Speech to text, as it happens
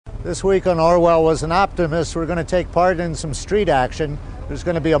This week on Orwell Was an Optimist, we're going to take part in some street action. There's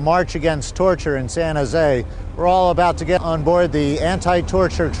going to be a march against torture in San Jose. We're all about to get on board the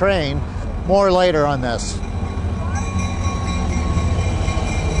anti-torture train. More later on this.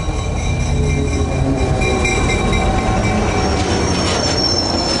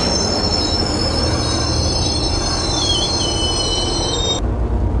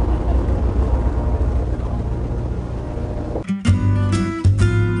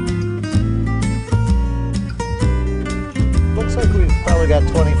 Looks like we've probably got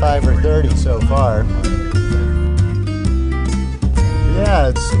 25 or 30 so far.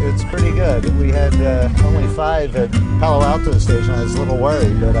 Yeah, it's pretty good. We had only 5 at Palo Alto station. I was a little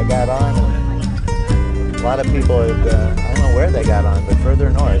worried, but I got on, and a lot of people had, I don't know where they got on, but further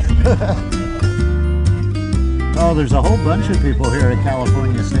north. Oh, there's a whole bunch of people here at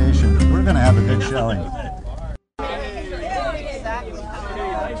California Station. We're going to have a good showing.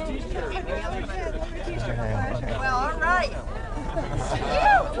 Well, all right.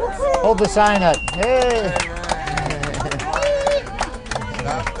 Hold the sign up. Hey!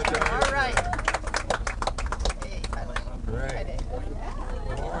 All right.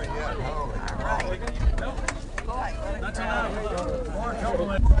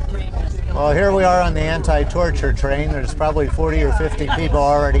 Well, here we are on the anti-torture train. There's probably 40 or 50 people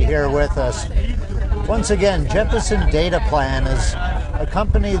already here with us. Once again, Jeppesen Data Plan is a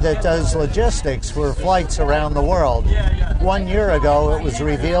company that does logistics for flights around the world. 1 year ago, it was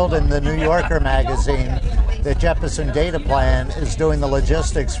revealed in the New Yorker magazine that Jeppesen Data Plan is doing the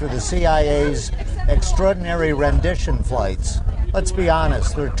logistics for the CIA's extraordinary rendition flights. Let's be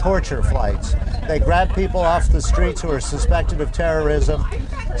honest, they're torture flights. They grab people off the streets who are suspected of terrorism,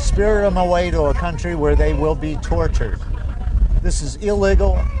 spirit them away to a country where they will be tortured. This is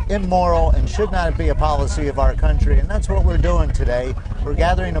illegal, immoral, and should not be a policy of our country, and that's what we're doing today. We're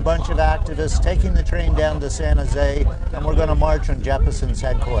gathering a bunch of activists, taking the train down to San Jose, and we're going to march on Jeppesen's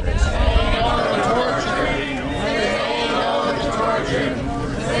headquarters.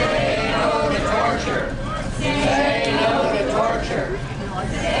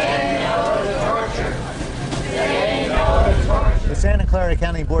 The Santa Clara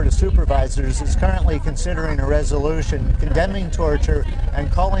County Board of Supervisors is currently considering a resolution condemning torture and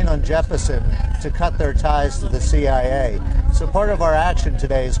calling on Jeppesen to cut their ties to the CIA. So part of our action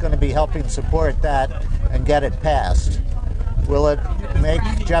today is going to be helping support that and get it passed. Will it make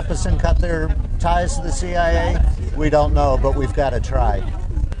Jeppesen cut their ties to the CIA? We don't know, but we've got to try.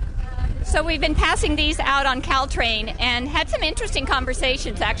 So we've been passing these out on Caltrain and had some interesting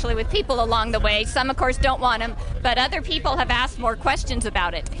conversations actually with people along the way. Some, of course, don't want them, but other people have asked more questions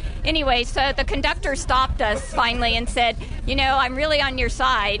about it. Anyway, so the conductor stopped us finally and said, you know, I'm really on your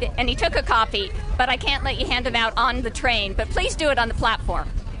side, and he took a copy, but I can't let you hand them out on the train, but please do it on the platform.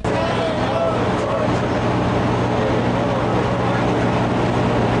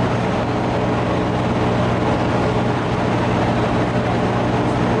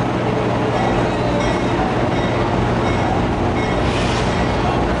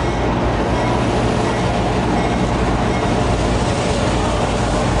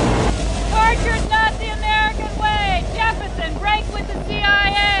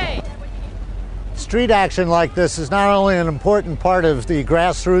 Street action like this is not only an important part of the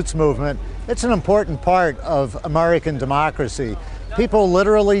grassroots movement, it's an important part of American democracy. People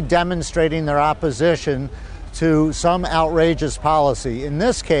literally demonstrating their opposition to some outrageous policy. In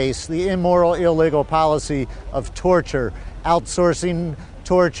this case, the immoral, illegal policy of torture, outsourcing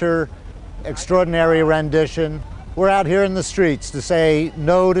torture, extraordinary rendition. We're out here in the streets to say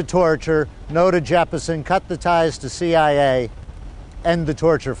no to torture, no to Jeppesen, cut the ties to CIA, end the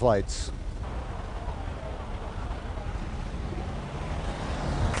torture flights.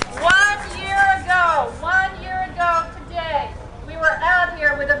 One year ago today, we were out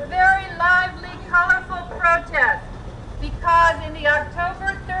here with a very lively, colorful protest because in the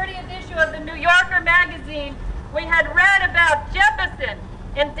October 30th issue of the New Yorker magazine, we had read about Jeppesen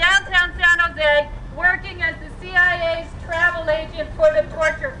in downtown San Jose working as the CIA's travel agent for the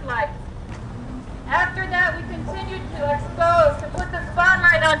torture flights. After that, we continued to expose, to put the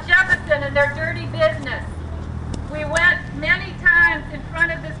spotlight on Jeppesen and their dirty business. We went many times in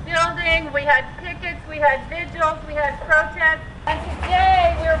front of this building, we had pickets, we had vigils, we had protests, and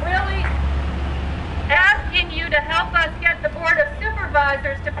today we're really asking you to help us get the Board of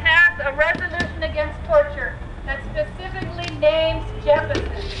Supervisors to pass a resolution against torture that specifically names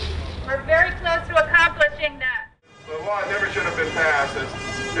Jeppesen. We're very close to accomplishing that. The law never should have been passed.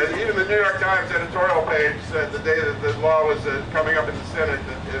 And even the New York Times editorial page said the day that the law was coming up in the Senate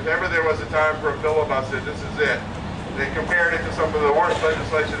that if ever there was a time for a filibuster, this is it. They compared it to some of the worst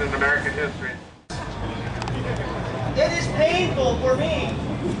legislation in American history. It is painful for me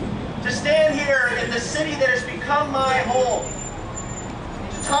to stand here in the city that has become my home,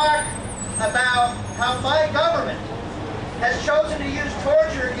 to talk about how my government has chosen to use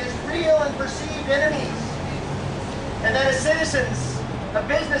torture against real and perceived enemies, and that a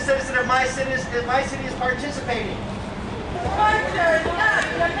business citizen of my city is participating. Torture is not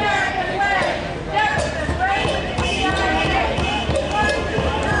the American way. Jeppesen breaking the CIA. Torture is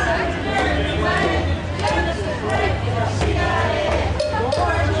not the American way. Jeppesen breaking the CIA.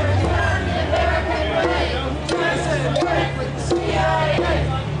 Torture is not the American way. Jeppesen breaking the CIA.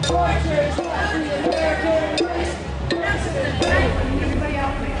 Torture is not the American way. Jeppesen breaking. Everybody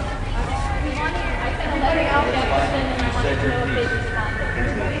out there. I said everybody out there. You said your piece.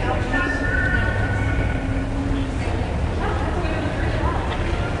 Everybody out there.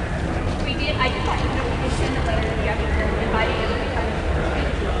 I just want you to know we did send a letter to Jeppesen inviting him to come.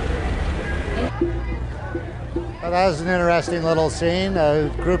 Well, that was an interesting little scene. A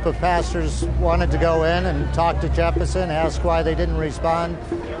group of pastors wanted to go in and talk to Jeppesen, ask why they didn't respond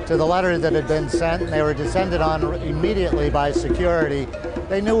to the letter that had been sent, and they were descended on immediately by security.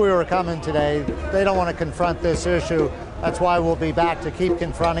 They knew we were coming today. They don't want to confront this issue. That's why we'll be back to keep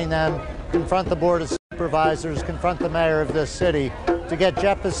confronting them, confront the Board of Supervisors, confront the mayor of this city, to get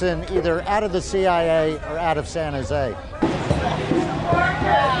Jeppesen either out of the CIA or out of San Jose.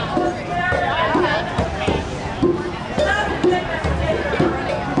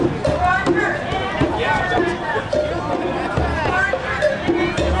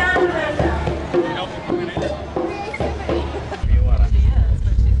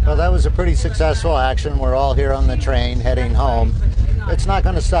 Well, that was a pretty successful action. We're all here on the train heading home. It's not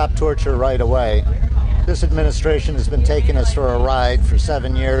going to stop torture right away. This administration has been taking us for a ride for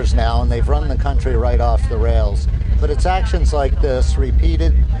 7 years now, and they've run the country right off the rails. But it's actions like this,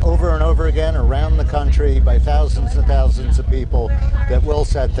 repeated over and over again around the country by thousands and thousands of people, that will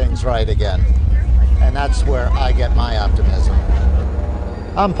set things right again. And that's where I get my optimism.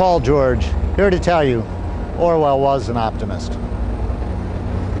 I'm Paul George, here to tell you, Orwell was an optimist.